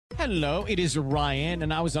Hello, it is Ryan,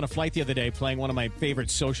 and I was on a flight the other day playing one of my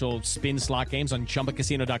favorite social spin slot games on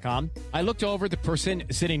ChumbaCasino.com. I looked over at the person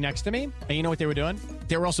sitting next to me, and you know what they were doing?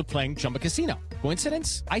 They were also playing Chumba Casino.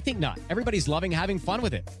 Coincidence? I think not. Everybody's loving having fun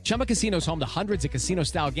with it. Chumba Casino is home to hundreds of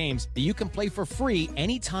casino-style games that you can play for free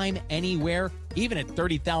anytime, anywhere, even at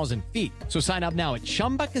 30,000 feet. So sign up now at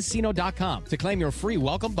ChumbaCasino.com to claim your free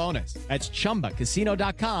welcome bonus. That's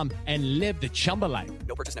ChumbaCasino.com and live the Chumba life.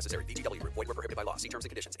 No purchase necessary. VGW. Void where prohibited by law. See terms and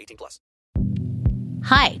conditions. 18+.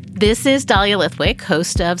 Hi, this is Dahlia Lithwick,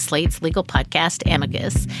 host of Slate's legal podcast,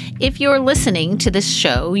 Amicus. If you're listening to this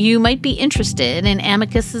show, you might be interested in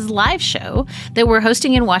Amicus's live show that we're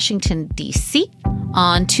hosting in Washington, D.C.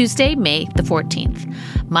 on Tuesday, May the 14th.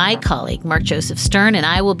 My colleague, Mark Joseph Stern, and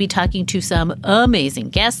I will be talking to some amazing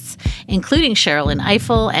guests, including Sherrilyn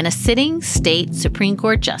Ifill and a sitting state Supreme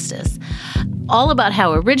Court justice, all about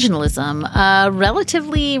how originalism, a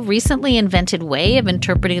relatively recently invented way of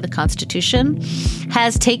interpreting the Constitution,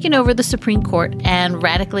 has taken over the Supreme Court and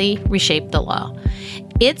radically reshaped the law.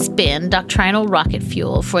 It's been doctrinal rocket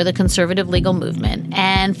fuel for the conservative legal movement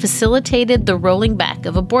and facilitated the rolling back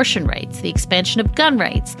of abortion rights, the expansion of gun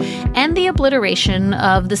rights, and the obliteration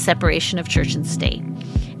of the separation of church and state.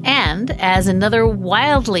 And as another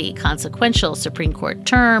wildly consequential Supreme Court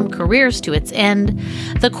term careers to its end,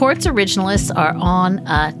 the court's originalists are on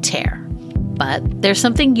a tear. But there's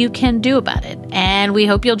something you can do about it, and we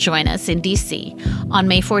hope you'll join us in D.C. on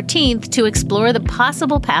May 14th to explore the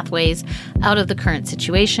possible pathways out of the current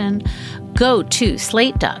situation. Go to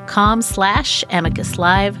slate.com/Amicus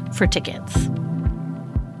Live for tickets.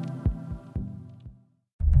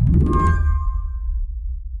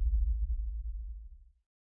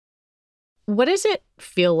 What does it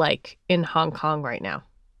feel like in Hong Kong right now?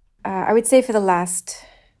 I would say for the last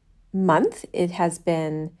month, it has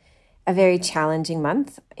been a very challenging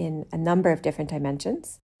month in a number of different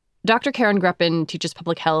dimensions. Dr. Karen Greppen teaches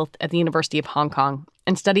public health at the University of Hong Kong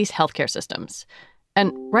and studies healthcare systems.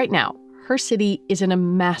 And right now, her city is in a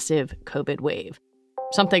massive COVID wave,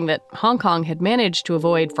 something that Hong Kong had managed to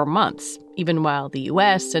avoid for months, even while the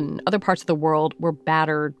US and other parts of the world were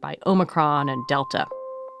battered by Omicron and Delta.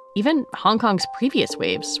 Even Hong Kong's previous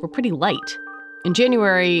waves were pretty light. In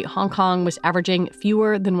January, Hong Kong was averaging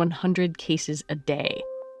fewer than 100 cases a day.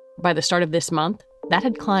 By the start of this month, that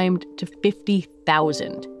had climbed to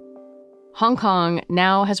 50,000. Hong Kong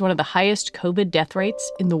now has one of the highest COVID death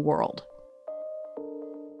rates in the world.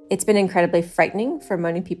 It's been incredibly frightening for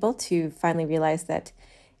many people to finally realize that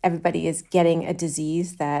everybody is getting a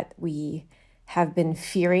disease that we have been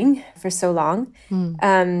fearing for so long.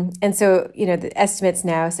 And so, the estimates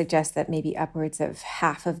now suggest that maybe upwards of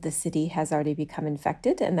half of the city has already become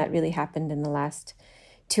infected. And that really happened in the last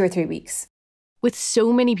 2 or 3 weeks. With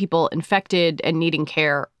so many people infected and needing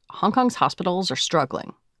care, Hong Kong's hospitals are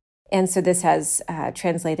struggling. And so this has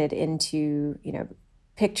translated into,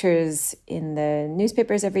 pictures in the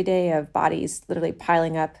newspapers every day of bodies literally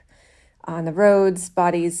piling up on the roads,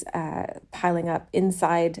 bodies piling up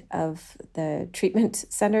inside of the treatment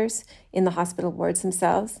centers in the hospital wards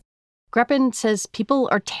themselves. Greppen says people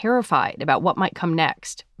are terrified about what might come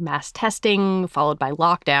next, mass testing followed by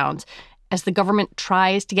lockdowns, as the government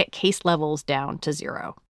tries to get case levels down to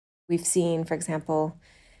zero. We've seen, for example,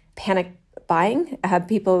 panic buying,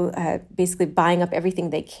 people basically buying up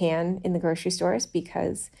everything they can in the grocery stores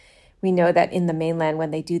because we know that in the mainland,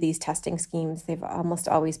 when they do these testing schemes, they've almost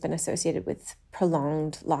always been associated with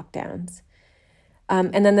prolonged lockdowns.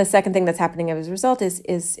 And then the second thing that's happening as a result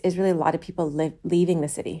is really a lot of people leaving the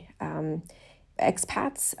city.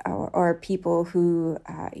 Expats or people who,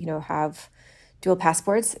 have dual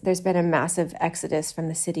passports. There's been a massive exodus from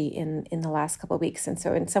the city in the last couple of weeks. And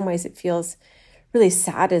so in some ways it feels really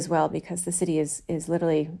sad as well because the city is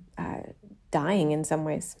literally dying in some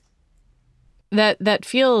ways. That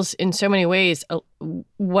feels in so many ways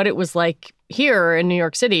what it was like here in New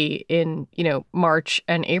York City in, March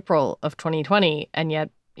and April of 2020. And yet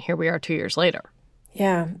here we are 2 years later.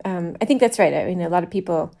 Yeah, I think that's right. I mean, a lot of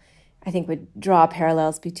people, I think, would draw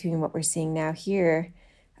parallels between what we're seeing now here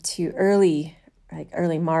to early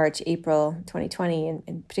March, April 2020, and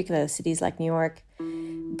in particular cities like New York.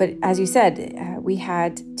 But as you said, we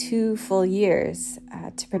had 2 full years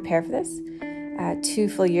to prepare for this. 2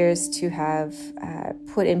 full years to have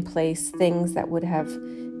put in place things that would have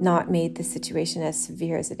not made the situation as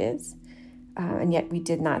severe as it is. And yet we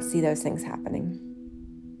did not see those things happening.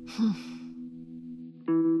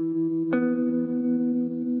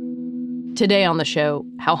 Today on the show,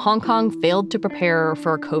 how Hong Kong failed to prepare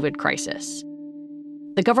for a COVID crisis.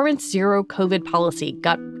 The government's zero COVID policy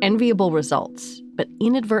got enviable results, but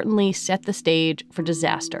inadvertently set the stage for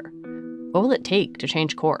disaster. what will it take to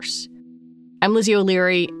change course? I'm Lizzie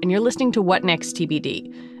O'Leary, and you're listening to What Next TBD,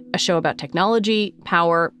 a show about technology,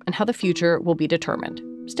 power, and how the future will be determined.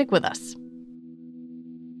 Stick with us.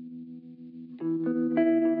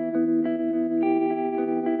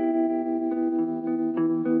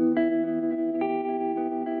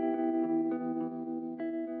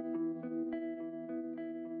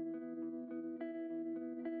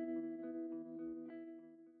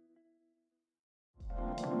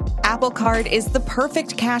 Apple Card is the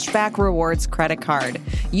perfect cashback rewards credit card.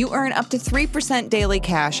 You earn up to 3% daily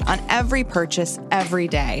cash on every purchase every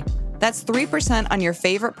day. That's 3% on your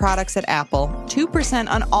favorite products at Apple, 2%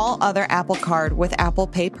 on all other Apple Card with Apple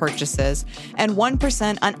Pay purchases, and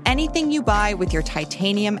 1% on anything you buy with your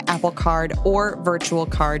titanium Apple Card or virtual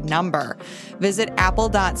card number. Visit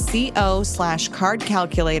apple.co/card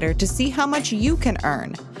calculator to see how much you can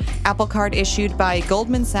earn. Apple Card issued by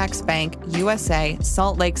Goldman Sachs Bank, USA,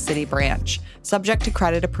 Salt Lake City branch. Subject to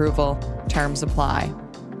credit approval. Terms apply.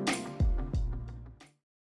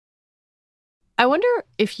 I wonder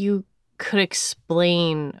if you could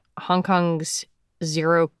explain Hong Kong's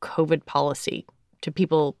zero COVID policy to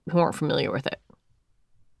people who aren't familiar with it.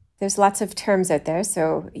 There's lots of terms out there,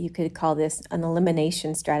 so you could call this an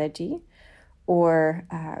elimination strategy or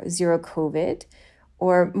zero COVID.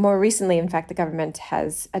 Or more recently, in fact, the government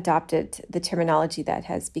has adopted the terminology that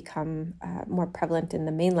has become more prevalent in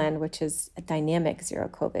the mainland, which is a dynamic zero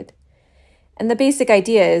COVID. And the basic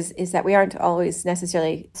idea is that we aren't always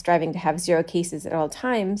necessarily striving to have zero cases at all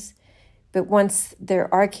times, but once there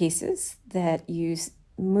are cases, that you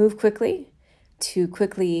move quickly to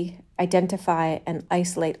quickly identify and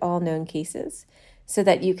isolate all known cases so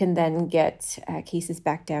that you can then get cases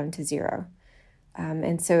back down to zero.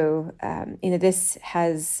 And so, this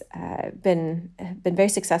has been very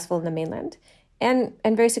successful in the mainland and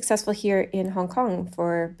very successful here in Hong Kong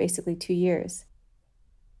for basically 2 years.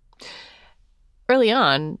 Early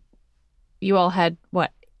on, you all had,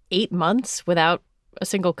 8 months without a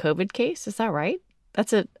single COVID case? Is that right?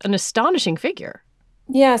 That's an astonishing figure.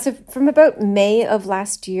 Yeah, so from about May of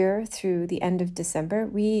last year through the end of December,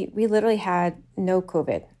 we literally had no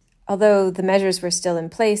COVID. Although the measures were still in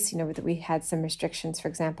place, we had some restrictions, for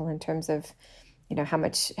example, in terms of, how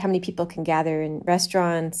many people can gather in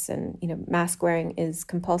restaurants and, mask wearing is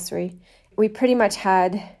compulsory. We pretty much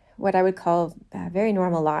had what I would call very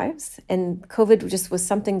normal lives. And COVID just was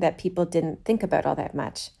something that people didn't think about all that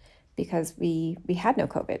much because we had no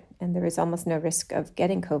COVID and there was almost no risk of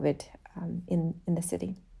getting COVID in the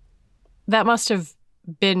city. That must have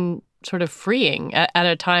been sort of freeing at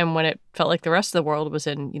a time when it felt like the rest of the world was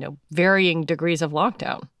in, varying degrees of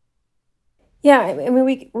lockdown. Yeah, I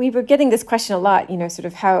mean, we were getting this question a lot, sort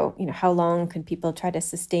of how long can people try to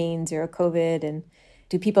sustain zero COVID and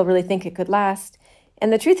do people really think it could last?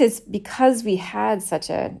 And the truth is, because we had such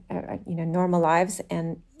a normal lives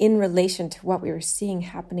and in relation to what we were seeing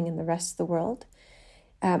happening in the rest of the world,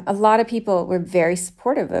 a lot of people were very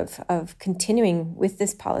supportive of continuing with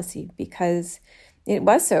this policy because it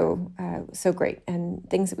was so great and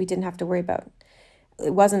things that we didn't have to worry about.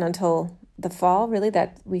 It wasn't until the fall, really,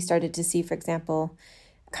 that we started to see, for example,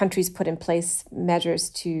 countries put in place measures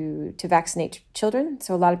to vaccinate children.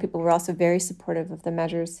 So a lot of people were also very supportive of the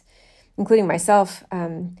measures, including myself,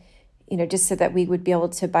 just so that we would be able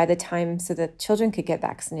to buy the time so that children could get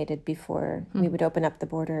vaccinated before we would open up the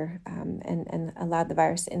border and allow the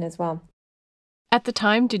virus in as well. At the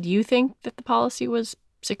time, did you think that the policy was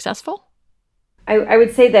successful? I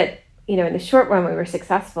would say that, in the short run, we were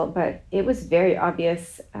successful, but it was very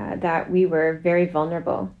obvious that we were very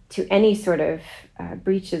vulnerable to any sort of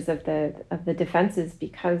breaches of the defenses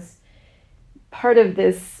because part of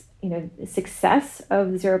this, success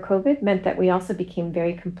of zero COVID meant that we also became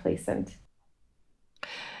very complacent.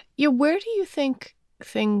 Yeah, where do you think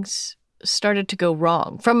things started to go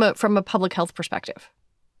wrong from a public health perspective?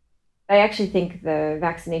 I actually think the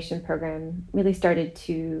vaccination program really started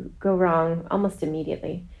to go wrong almost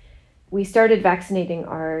immediately. We started vaccinating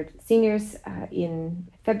our seniors in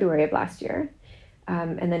February of last year,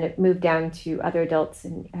 and then it moved down to other adults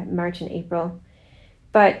in March and April.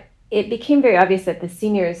 But it became very obvious that the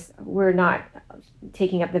seniors were not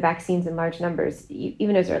taking up the vaccines in large numbers,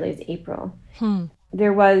 even as early as April.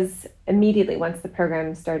 There was immediately, once the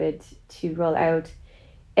program started to roll out,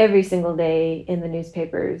 every single day in the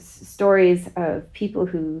newspapers, stories of people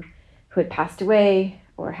who had passed away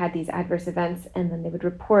or had these adverse events, and then they would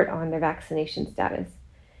report on their vaccination status.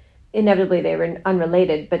 Inevitably, they were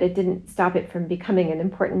unrelated, but it didn't stop it from becoming an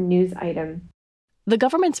important news item. The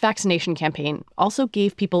government's vaccination campaign also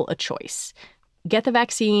gave people a choice. Get the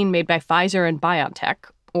vaccine made by Pfizer and BioNTech,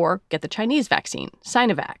 or get the Chinese vaccine,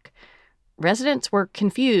 Sinovac. residents were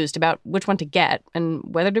confused about which one to get and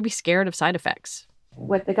whether to be scared of side effects.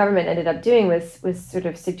 What the government ended up doing was sort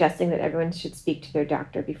of suggesting that everyone should speak to their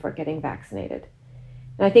doctor before getting vaccinated.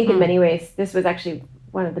 And I think in many ways, this was actually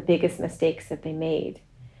one of the biggest mistakes that they made.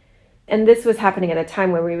 And this was happening at a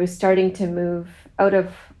time where we were starting to move out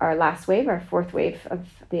of our last wave, our fourth wave of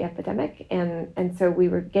the epidemic. And so we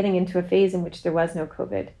were getting into a phase in which there was no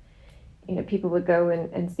COVID. You know, people would go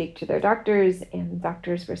and speak to their doctors, and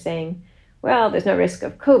doctors were saying, well, there's no risk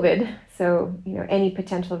of COVID. So, you know, any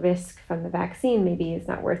potential risk from the vaccine maybe is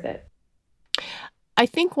not worth it. I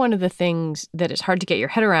think one of the things that is hard to get your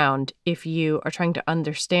head around if you are trying to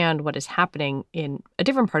understand what is happening in a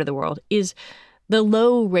different part of the world is the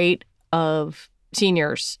low rate of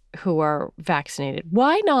seniors who are vaccinated.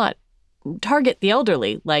 Why not target the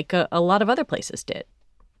elderly like a lot of other places did?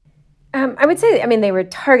 I would say, they were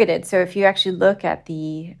targeted. So if you actually look at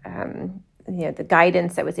the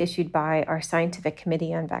guidance that was issued by our scientific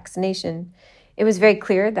committee on vaccination, it was very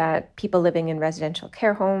clear that people living in residential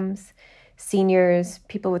care homes, seniors,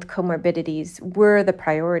 people with comorbidities were the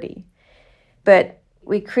priority. But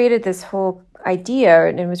we created this whole idea,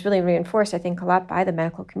 and it was really reinforced, I think, a lot by the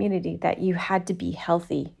medical community, that you had to be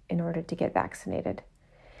healthy in order to get vaccinated.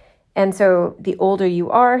 And so the older you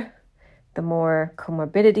are, the more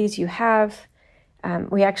comorbidities you have.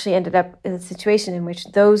 We actually ended up in a situation in which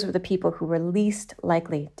those were the people who were least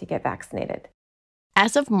likely to get vaccinated.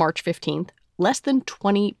 As of March 15th, less than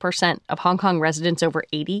 20% of Hong Kong residents over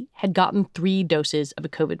 80 had gotten 3 doses of a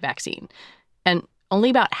COVID vaccine. And only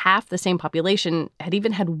about half the same population had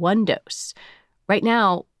even had 1 dose. Right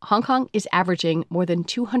now, Hong Kong is averaging more than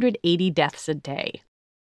 280 deaths a day.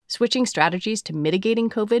 Switching strategies to mitigating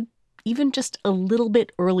COVID, even just a little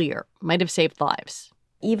bit earlier, might have saved lives.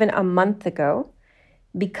 Even a month ago,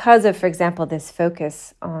 because of, for example, this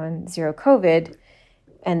focus on zero COVID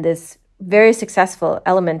and this very successful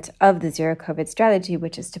element of the zero COVID strategy,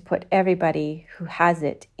 which is to put everybody who has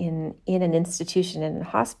it in an institution, in a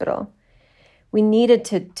hospital, we needed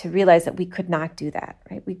to realize that we could not do that,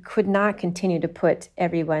 right? We could not continue to put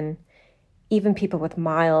everyone, even people with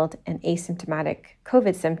mild and asymptomatic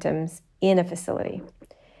COVID symptoms, in a facility.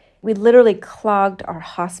 We literally clogged our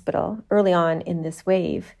hospital early on in this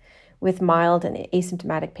wave with mild and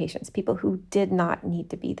asymptomatic patients, people who did not need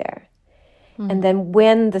to be there. And then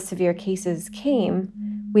when the severe cases came,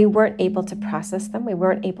 we weren't able to process them. We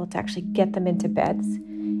weren't able to actually get them into beds.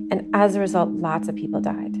 And as a result, lots of people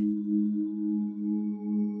died.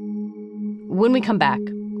 When we come back,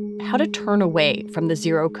 how to turn away from the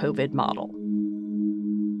zero COVID model.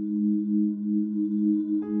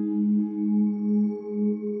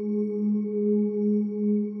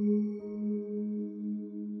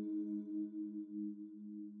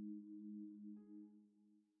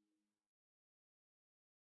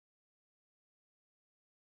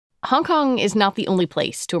 Hong Kong is not the only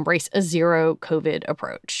place to embrace a zero COVID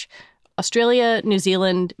approach. Australia, New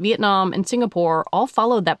Zealand, Vietnam, and Singapore all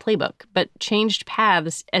followed that playbook, but changed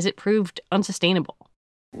paths as it proved unsustainable.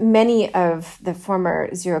 Many of the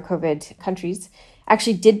former zero COVID countries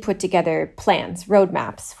actually did put together plans,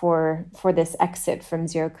 roadmaps for this exit from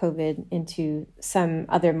zero COVID into some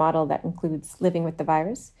other model that includes living with the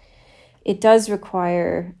virus. It does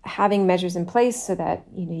require having measures in place so that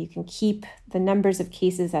you can keep the numbers of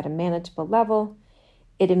cases at a manageable level.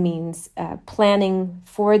 It means planning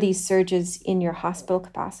for these surges in your hospital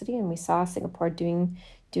capacity, and we saw Singapore doing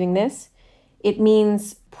this. It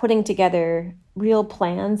means putting together real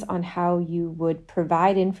plans on how you would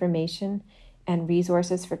provide information and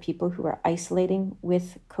resources for people who are isolating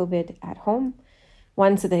with COVID at home.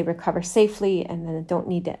 One, so they recover safely and then don't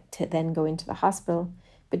need to then go into the hospital.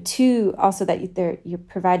 But 2, also that you're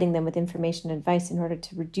providing them with information and advice in order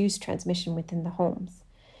to reduce transmission within the homes.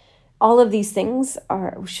 All of these things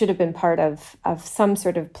should have been part of some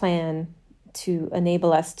sort of plan to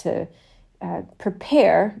enable us to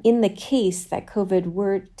prepare in the case that COVID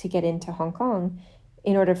were to get into Hong Kong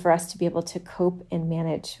in order for us to be able to cope and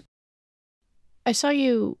manage. I saw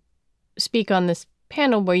you speak on this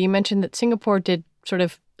panel where you mentioned that Singapore did sort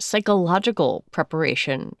of psychological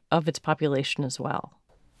preparation of its population as well.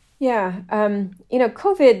 Yeah.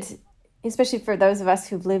 COVID, especially for those of us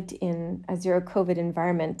who've lived in a zero COVID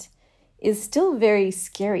environment, is still very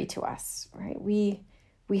scary to us, right? We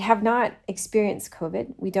have not experienced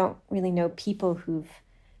COVID. We don't really know people who've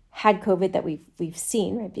had COVID that we've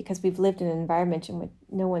seen, right? Because we've lived in an environment in which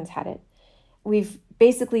no one's had it. We've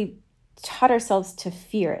basically taught ourselves to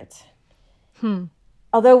fear it.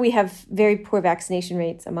 Although we have very poor vaccination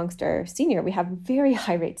rates amongst our senior, we have very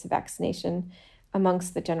high rates of vaccination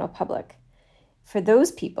amongst the general public. for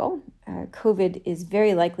those people, COVID is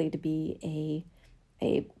very likely to be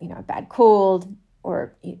a bad cold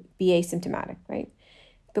or be asymptomatic, right?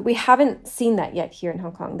 But we haven't seen that yet here in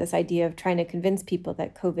Hong Kong, this idea of trying to convince people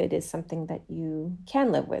that COVID is something that you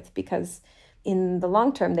can live with, because in the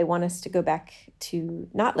long term, they want us to go back to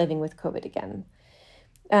not living with COVID again.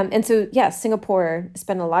 And so, yes, Singapore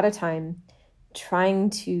spent a lot of time trying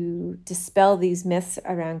to dispel these myths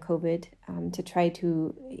around COVID, to try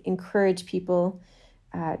to encourage people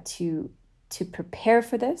to prepare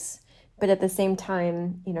for this, but at the same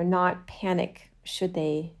time, not panic should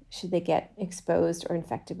they get exposed or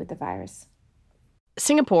infected with the virus.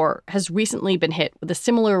 Singapore has recently been hit with a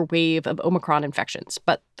similar wave of Omicron infections,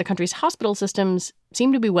 but the country's hospital systems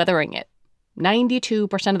seem to be weathering it.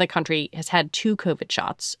 92% of the country has had 2 COVID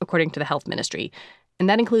shots, according to the health ministry, and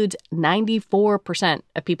that includes 94%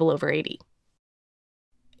 of people over 80.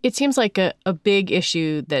 It seems like a big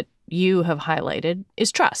issue that you have highlighted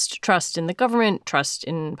is trust in the government, trust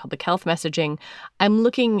in public health messaging. I'm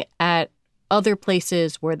looking at other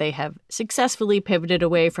places where they have successfully pivoted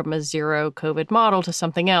away from a zero COVID model to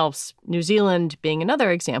something else, New Zealand being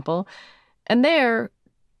another example. And there,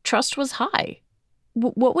 trust was high.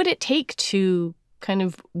 What would it take to kind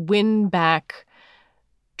of win back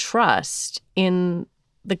trust in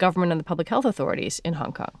the government and the public health authorities in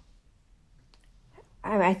Hong Kong?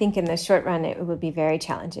 I think in the short run, it would be very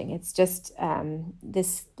challenging. It's just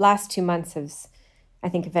this last 2 months has, I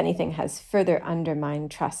think, if anything, has further undermined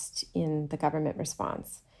trust in the government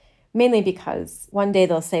response, mainly because one day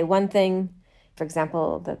they'll say one thing, for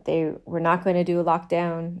example, that they were not going to do a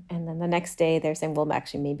lockdown. And then the next day they're saying, well,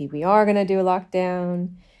 actually, maybe we are going to do a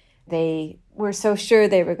lockdown. They were so sure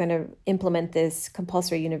they were going to implement this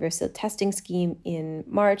compulsory universal testing scheme in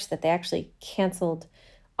March that they actually canceled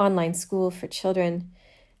online school for children.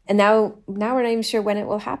 And now we're not even sure when it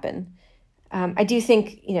will happen. I do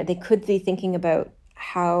think, they could be thinking about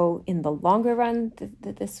how in the longer run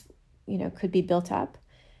that this, could be built up.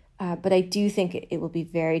 But I do think it will be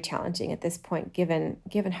very challenging at this point, given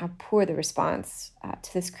how poor the response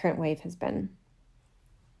to this current wave has been.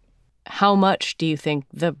 How much do you think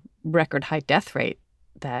the record high death rate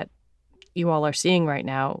that you all are seeing right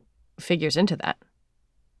now figures into that?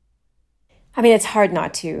 I mean, it's hard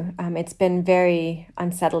not to. It's been very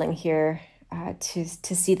unsettling here to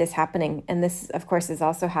see this happening. And this, of course, is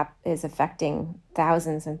also is affecting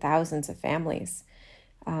thousands and thousands of families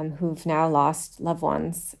who've now lost loved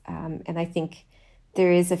ones. And I think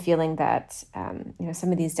there is a feeling that,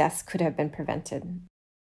 some of these deaths could have been prevented.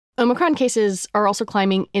 Omicron cases are also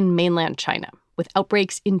climbing in mainland China, with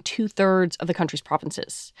outbreaks in 2/3 of the country's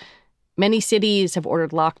provinces. Many cities have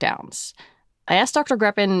ordered lockdowns. I asked Dr.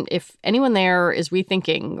 Gräpen if anyone there is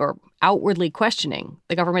rethinking or outwardly questioning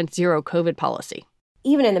the government's zero COVID policy.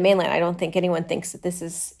 Even in the mainland, I don't think anyone thinks that this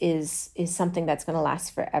is something that's going to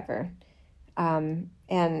last forever.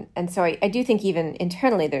 And so I do think even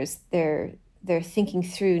internally they're thinking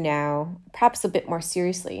through now, perhaps a bit more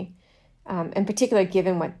seriously, in particular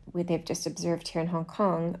given what they've just observed here in Hong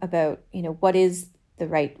Kong about what is the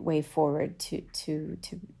right way forward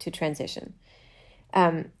to transition.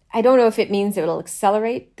 I don't know if it means it will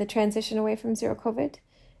accelerate the transition away from zero COVID,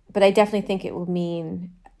 but I definitely think it will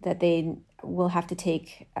mean that they will have to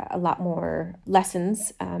take a lot more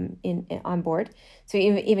lessons on board. So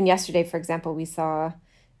even yesterday, for example, we saw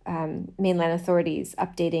mainland authorities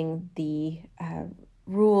updating the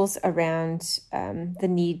rules around the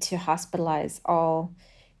need to hospitalize all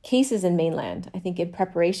cases in mainland, I think in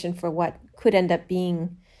preparation for what could end up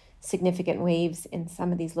being significant waves in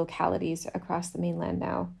some of these localities across the mainland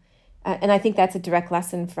now. And I think that's a direct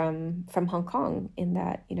lesson from Hong Kong in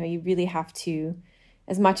that, you really have to,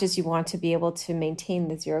 as much as you want to be able to maintain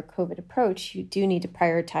the zero COVID approach, you do need to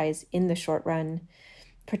prioritize in the short run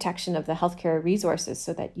protection of the healthcare resources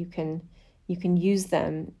so that you can use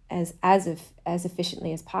them as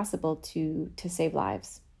efficiently as possible to save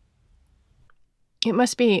lives. It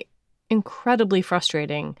must be incredibly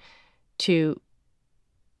frustrating to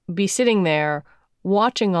be sitting there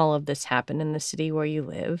watching all of this happen in the city where you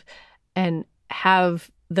live and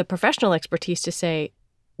have the professional expertise to say,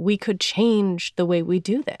 we could change the way we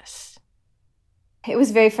do this. It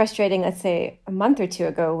was very frustrating, let's say, a month or two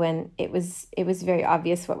ago when it was very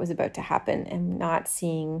obvious what was about to happen and not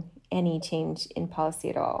seeing any change in policy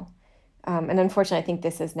at all. And unfortunately, I think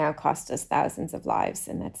this has now cost us thousands of lives,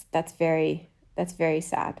 and that's very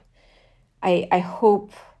sad. I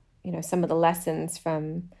hope some of the lessons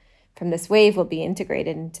from this wave will be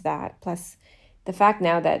integrated into that. Plus, the fact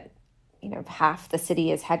now that half the city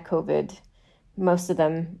has had COVID, most of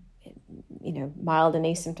them mild and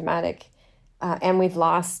asymptomatic, and we've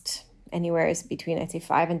lost anywhere between, I'd say,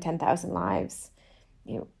 5,000 and 10,000 lives.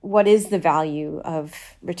 What is the value of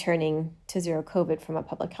returning to zero COVID from a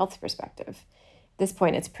public health perspective? At this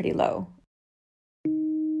point, it's pretty low.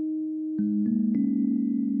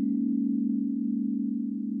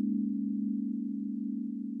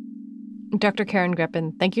 Dr. Karen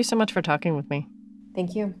Grippen, thank you so much for talking with me.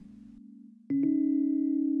 Thank you.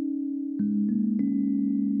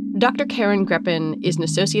 Dr. Karen Grippen is an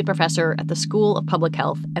associate professor at the School of Public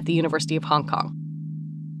Health at the University of Hong Kong.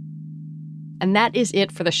 And that is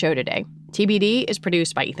it for the show today. TBD is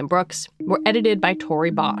produced by Ethan Brooks. We're edited by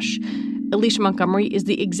Tori Bosch. Alicia Montgomery is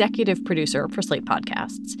the executive producer for Slate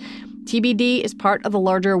Podcasts. TBD is part of the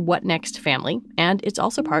larger What Next family, and it's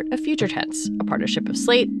also part of Future Tense, a partnership of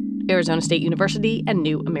Slate, Arizona State University, and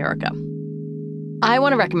New America. I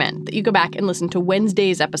want to recommend that you go back and listen to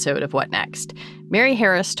Wednesday's episode of What Next. Mary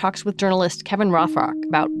Harris talks with journalist Kevin Rothrock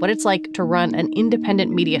about what it's like to run an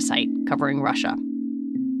independent media site covering Russia.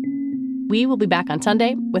 We will be back on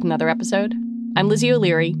Sunday with another episode. I'm Lizzie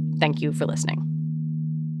O'Leary. Thank you for listening.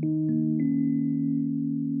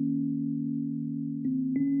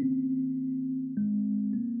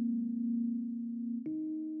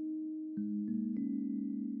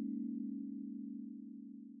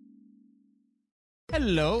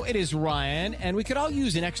 Hello, it is Ryan, and we could all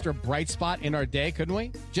use an extra bright spot in our day, couldn't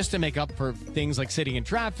we? Just to make up for things like sitting in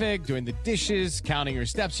traffic, doing the dishes, counting your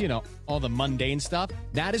steps, all the mundane stuff.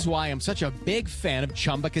 That is why I'm such a big fan of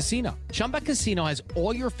Chumba Casino. Chumba Casino has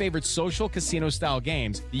all your favorite social casino-style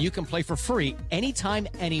games that you can play for free anytime,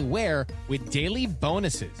 anywhere with daily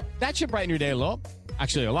bonuses. That should brighten your day a little.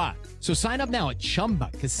 Actually, a lot. So sign up now at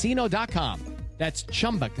ChumbaCasino.com. That's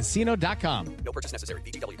ChumbaCasino.com. No purchase necessary.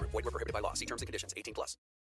 VGW Group. Void where prohibited by law. See terms and conditions. 18+.